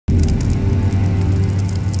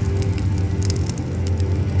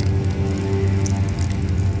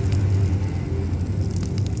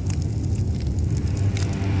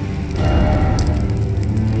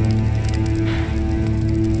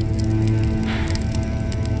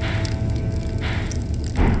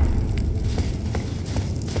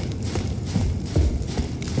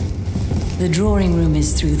The drawing room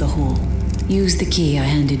is through the hall. Use the key I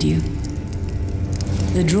handed you.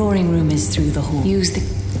 The drawing room is through the hall. Use the...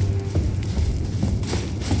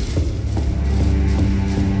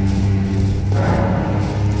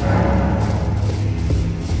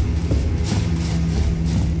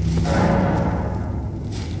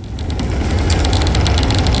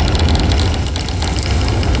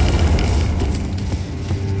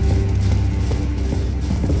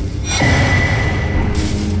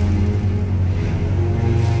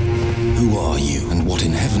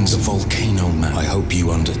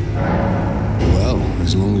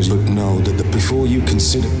 Before you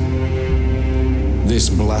consider this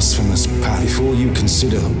blasphemous path, before you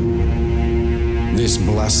consider this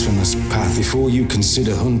blasphemous path, before you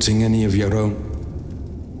consider hunting any of your own,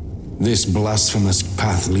 this blasphemous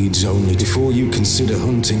path leads only before you consider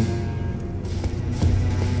hunting.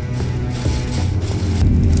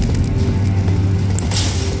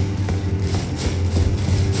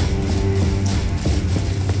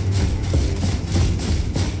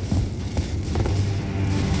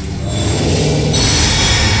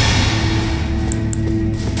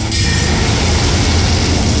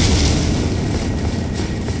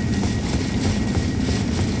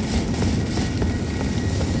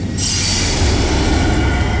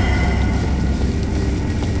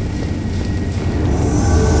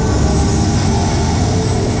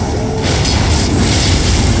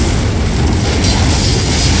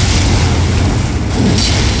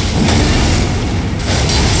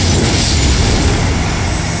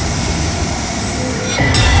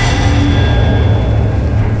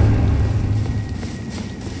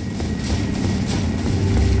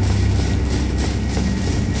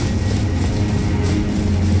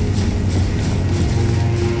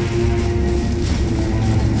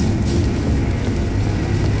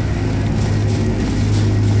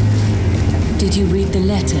 Did you read the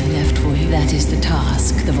letter left for you? That is the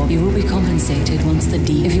task. You will be compensated once the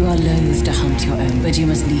deed. If you are loath to hunt your own, but you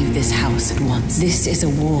must leave this house at once. This is a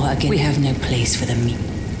war again. We have no place for the meat.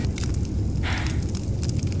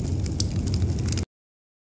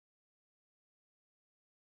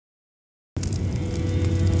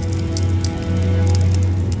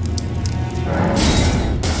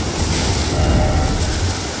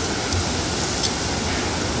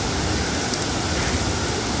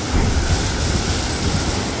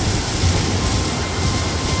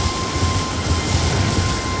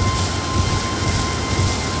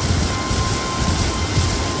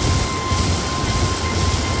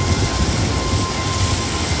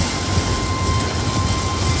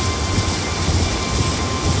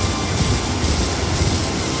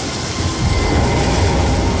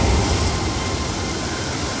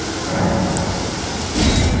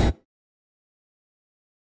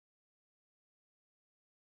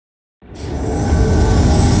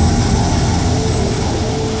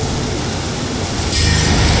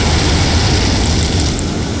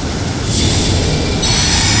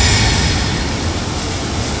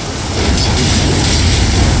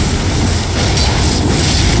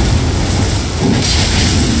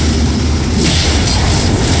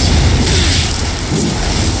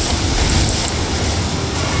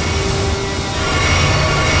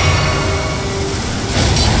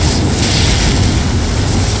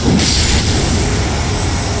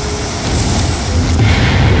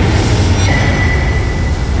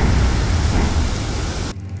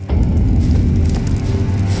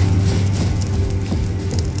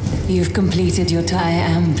 You've completed your task. I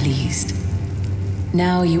am pleased.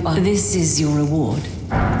 Now you are. This is your reward.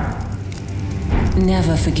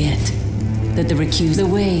 Never forget that the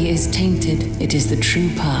way is tainted. It is the true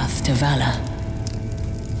path to valor.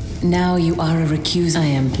 Now you are a recused. I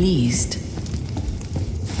am pleased.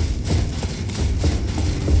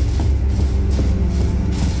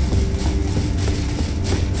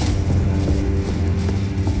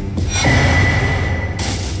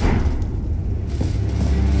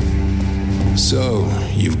 So,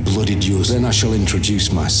 you've blooded yours. Then I shall introduce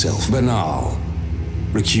myself. Banal.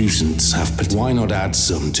 Recusants have why not add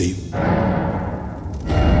some to...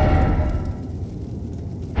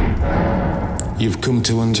 You've come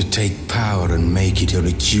to undertake power and make it. A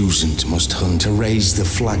recusant must hunt to raise the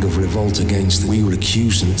flag of revolt against we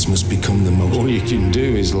recusants must become the most... All you can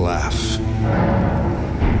do is laugh.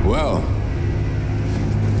 Well...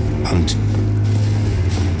 hunt.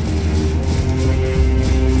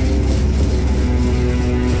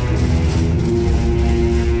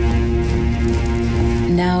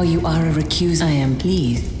 Now you are a recused. I am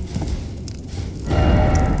pleased.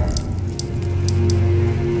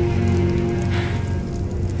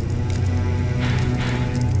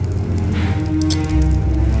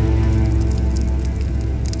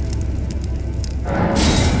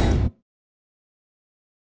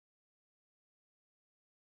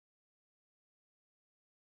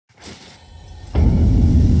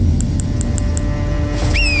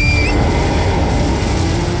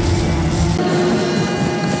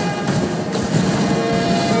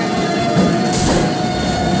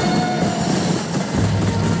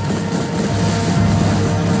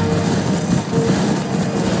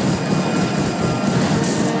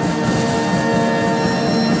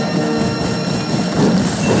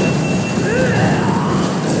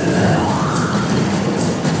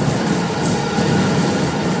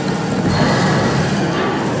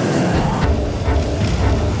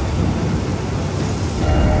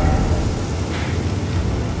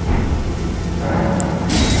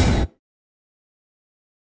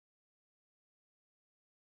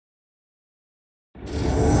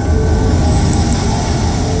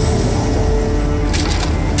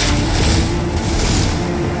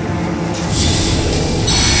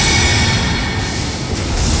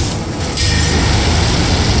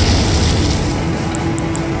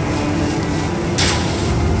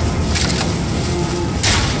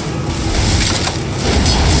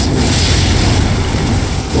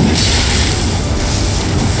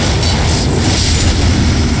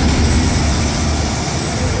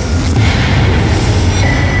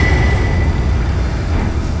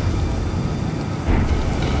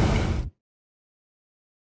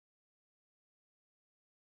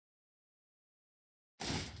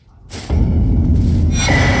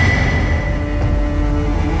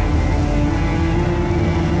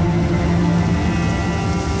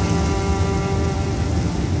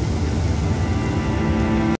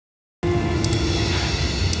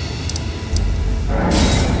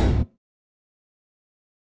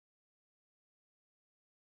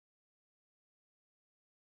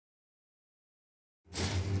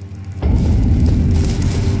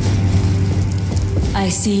 I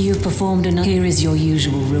see you've performed enough. Here is your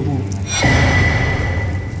usual reward.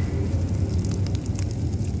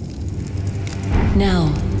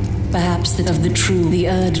 Now, perhaps of the true, the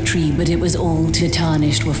Erd tree, but it was all too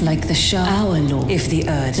tarnished with like the Shah. Our Lord, if the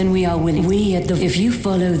Erd, then we are willing. We at the, if you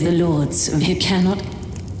follow the Lords, it cannot.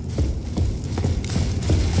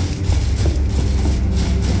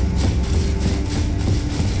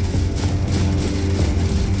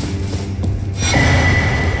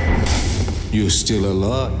 You're still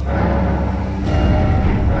alive.